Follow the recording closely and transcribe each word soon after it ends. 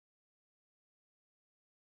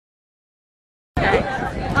Okay.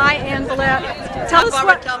 Hi, Ann-Valette. Tell us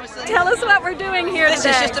what we're doing here today. This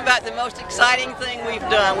is just about the most exciting thing we've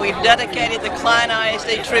done. We've dedicated the Klein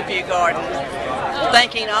ISD Tribute Garden,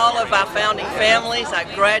 thanking all of our founding families, our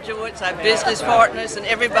graduates, our business partners, and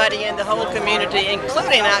everybody in the whole community,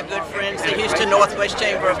 including our good friends, the Houston Northwest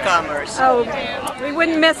Chamber of Commerce. Oh, we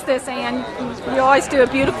wouldn't miss this, Ann. You always do a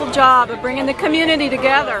beautiful job of bringing the community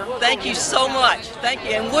together. Thank you so much. Thank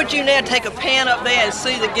you. And would you now take a pan up there and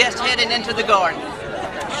see the guests heading into the garden?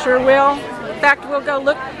 Sure will. In fact, we'll go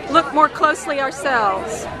look more closely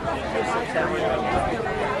ourselves.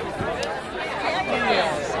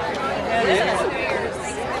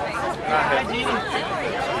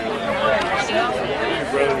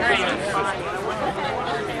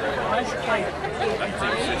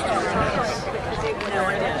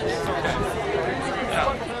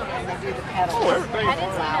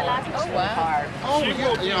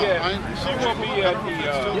 She will be at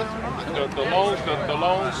the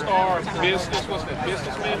Lone Star Business. What's that?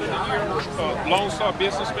 Businessman of the Year. Lone Star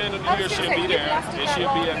Businessman of the Year. She'll be there, and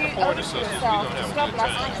she'll be at the Porter Sisters. We're gonna have a good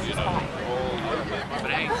time, you know.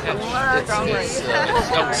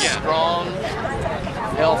 It's strong,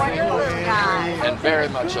 healthy, and very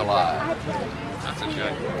much alive. That's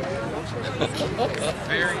okay.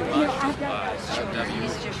 Very much alive.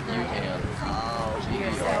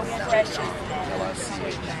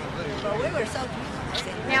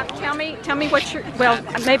 Now, tell me what your, well,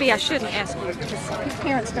 maybe I shouldn't ask you because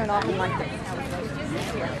parents don't often like that.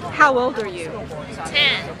 How old are you?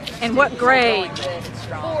 10. And what grade?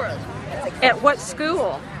 4th. At what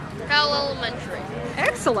school? Powell Elementary.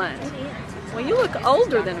 Excellent. Well, you look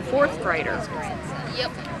older than a 4th grader.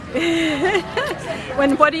 Yep.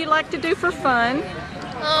 What do you like to do for fun?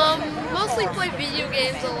 Mostly play video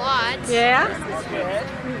games a lot. Yeah?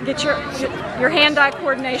 Get your hand-eye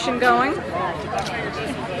coordination going.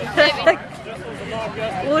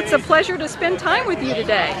 Well, it's a pleasure to spend time with you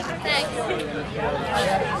today. Thanks.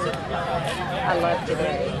 I love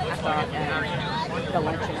today. I thought the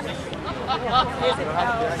luncheon was